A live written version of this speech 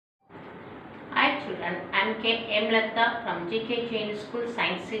children, I am Hemlatha from G.K.Jain School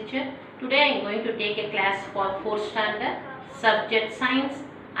Science teacher. Today I am going to take a class for 4th standard, subject science,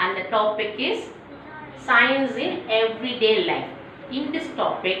 and the topic is science in everyday life. In this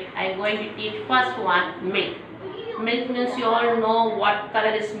topic I am going to teach first one, milk. Milk means you all know what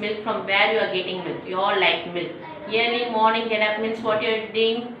color is milk, from where you are getting milk. You all like milk. Early morning get up means what you are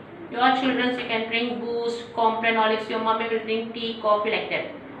doing. Your children, you can drink boost, complan, Horlicks. Your mommy will drink tea, coffee, like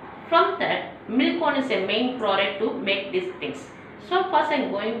that. From that, milk one is a main product to make these things. So first I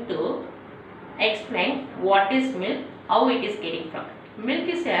am going to explain what is milk, how it is getting from. Milk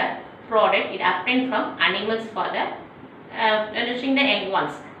is a product, it obtained from animals for the nourishing the young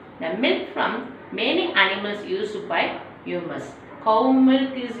ones. The milk from many animals used by humans. Cow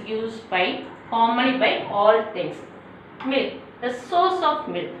milk is used by commonly by all things. Milk, the source of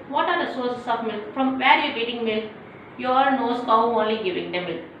milk. What are the sources of milk? From where you are getting milk? You all knows cow only giving the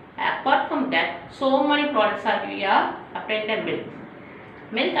milk. Apart from that, so many products are we are obtained the milk.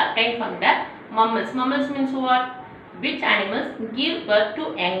 Milk obtained from the mammals. Mammals means what? Which animals give birth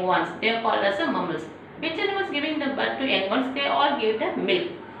to young ones? They are called as the mammals. Which animals giving the birth to young ones? They all give the milk.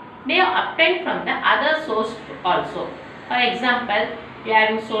 They are obtained from the other source also. For example, you are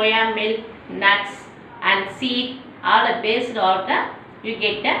having soya milk, nuts and seed. All are based on the you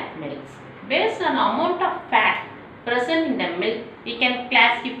get the milk. Based on amount of fat present in the milk, we can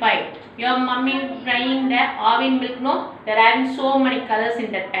classify. Your mummy trying the almond milk, no? They are having so many colors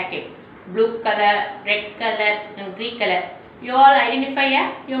in that packet. Blue color, red color and green color. You all identify,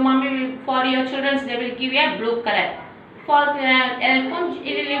 your mummy will, for your children they will give a blue color. For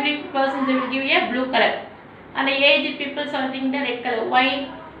every person they will give a blue color. And the aged people are taking the red color.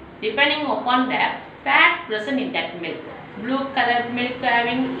 Why? Depending upon the fat present in that milk. Blue color milk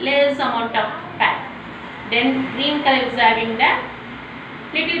having less amount of fat. Then green color is having the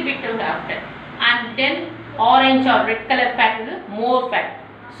little bit of fat, and then orange or red color fat is more fat.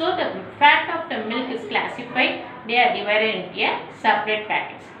 So the fat of the milk is classified. They are divided into a separate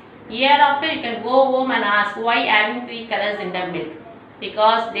packets. Hereafter you can go home and ask why having 3 colors in the milk,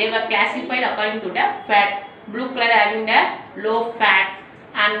 because they were classified according to the fat. Blue color having the low fat,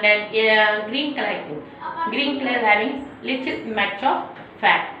 and then green color having little much of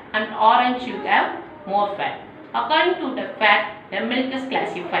fat, and orange you have more fat. According to the fat, the milk is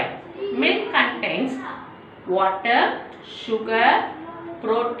classified. Milk contains water, sugar,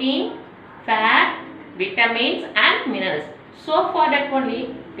 protein, fat, vitamins and minerals. So for that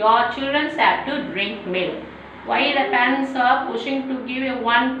only your children have to drink milk. Why the parents are pushing to give you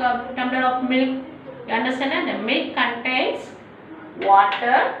 1 tumbler of milk? You understand that the milk contains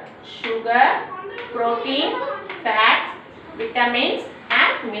water, sugar, protein, fats, vitamins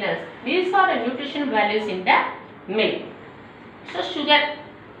and minerals. These are the nutrition values in the milk. So sugar,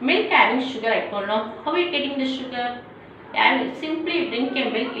 milk having sugar, I don't know how you getting the sugar. Simply drink a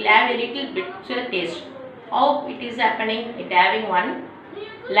milk, you will have a little bit taste. How it is happening? It having one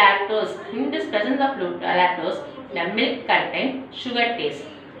lactose. In this presence of lactose, the milk contains sugar taste.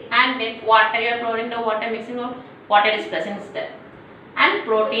 And then water, you are pouring the water, mixing of water is present there. And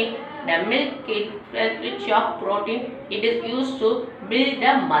protein, the milk is rich of protein. It is used to build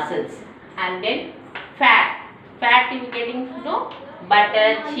the muscles. And then fat you are getting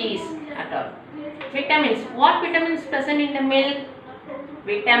butter, cheese at all. Vitamins, what vitamins is present in the milk?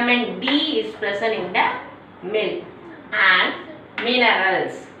 Vitamin D is present in the milk. And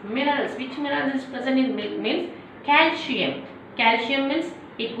minerals, which minerals is present in milk means calcium. Calcium means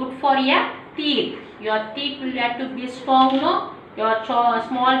it good for your teeth. Your teeth will have to be strong, no? Your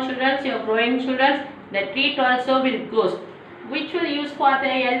small children, your growing children, the teeth also will grow. Which will use for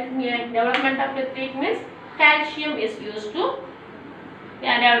the development of the teeth means calcium is used to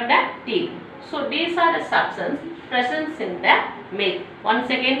develop the teeth. So these are the substances present in the milk. Once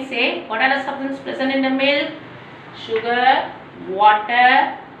again say, what are the substances present in the milk? Sugar,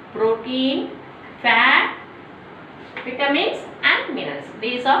 water, protein, fat, vitamins and minerals.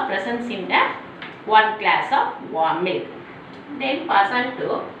 These are present in the one class of warm milk. Then pass on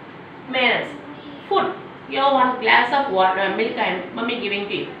to minerals. Food. Your 1 glass of water, milk I am mummy giving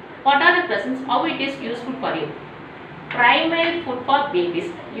to you. What are the presents? How it is useful for you? Primary food for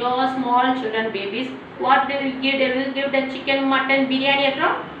babies. Your small children, babies, what they will give? They will give the chicken, mutton, biryani at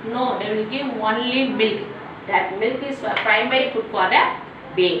all? No, they will give only milk. That milk is primary food for the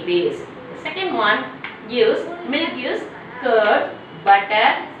babies. The second one milk gives curd,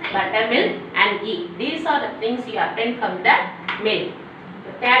 butter, buttermilk and ghee. These are the things you obtain from the milk.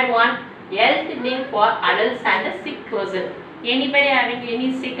 The third one, health drink for adults and the sick person. Anybody having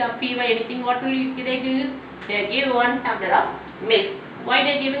any sick or fever, anything, what will they give? They give 1 tumbler of milk. Why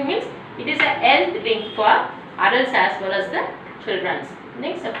they giving means It is a health drink for adults as well as the children.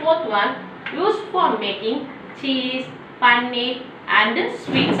 Next, the fourth one, used for making cheese, paneer and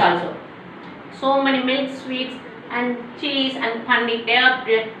sweets also. So many milk sweets and cheese and paneer, they are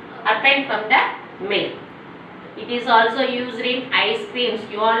obtained from the milk. It is also used in ice creams.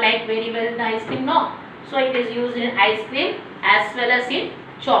 You all like very well the ice cream, no? So it is used in ice cream as well as in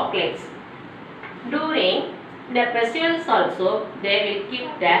chocolates. During the festivals also, they will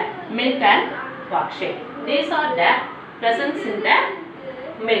keep the milk and milkshake. These are the presents in the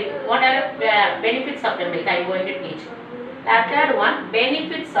milk. What are the benefits of the milk? I am going to teach. The third one, health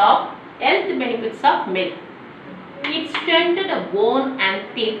benefits of milk. It strengthens the bone and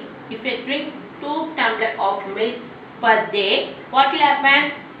teeth. If you drink 2 tumbler of milk per day, what will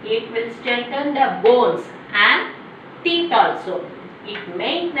happen? It will strengthen the bones and teeth also. It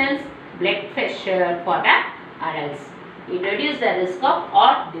maintains blood pressure for the adults. It reduces the risk of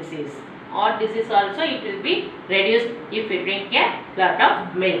heart disease. Heart disease also it will be reduced if you drink a lot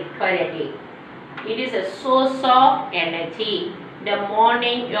of milk per day. It is a source of energy. The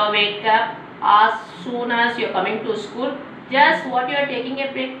morning you wake up, as soon as you are coming to school, just what you are taking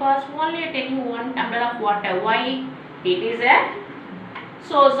a breakfast, only you are taking 1 tumbler of water. Why? It is a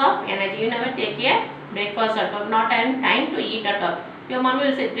source of energy. You never take a breakfast at all, not having time to eat at all. Your mom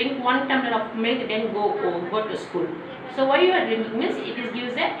will say drink 1 tumbler of milk, then go to school. So why you are drinking means it is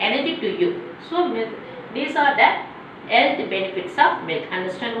gives the energy to you. So these are the health benefits of milk.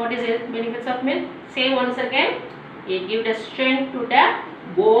 Understand what is health benefits of milk? Say once again. It gives the strength to the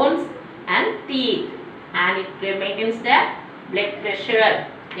bones and teeth, and it maintains the blood pressure.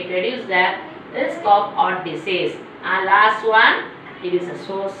 It reduces the risk of heart disease. And last one, it is a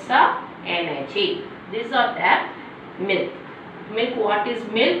source of energy. These are the milk. Milk, what is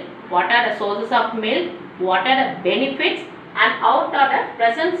milk? What are the sources of milk? What are the benefits? And how are the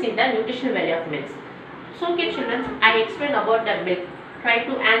presence in the nutritional value of milk? So okay children, I explained about the milk. Try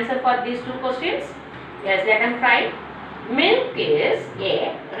to answer for these 2 questions. Yes, let them try. Milk is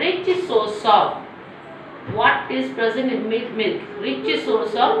a rich source of, what is present in milk? Rich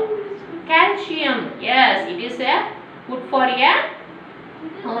source of calcium. Yes, it is a good for your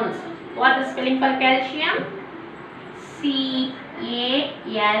bones. What is spelling for calcium? C-A-L-C-I-U-M.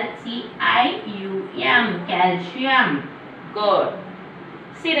 Calcium. Good.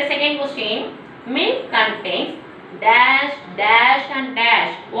 See the second question. Milk contains dash, dash and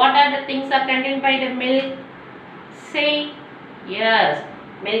dash. What are the things are contained by the milk? Say. Yes.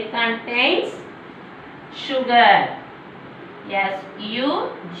 Milk contains sugar. Yes.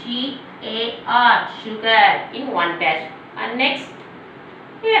 U-G-A-R. Sugar in 1 dash. And next.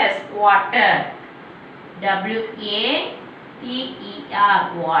 Yes. Water. W-A-T-E-R.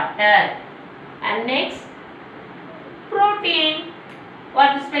 Water. And next. Protein.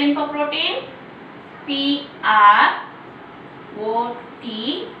 What is spelling for protein? P-R-O-T-E-I-N.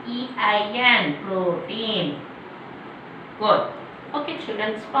 Protein. Good. Okay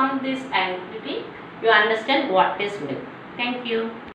children, from this activity you understand what is milk. Thank you.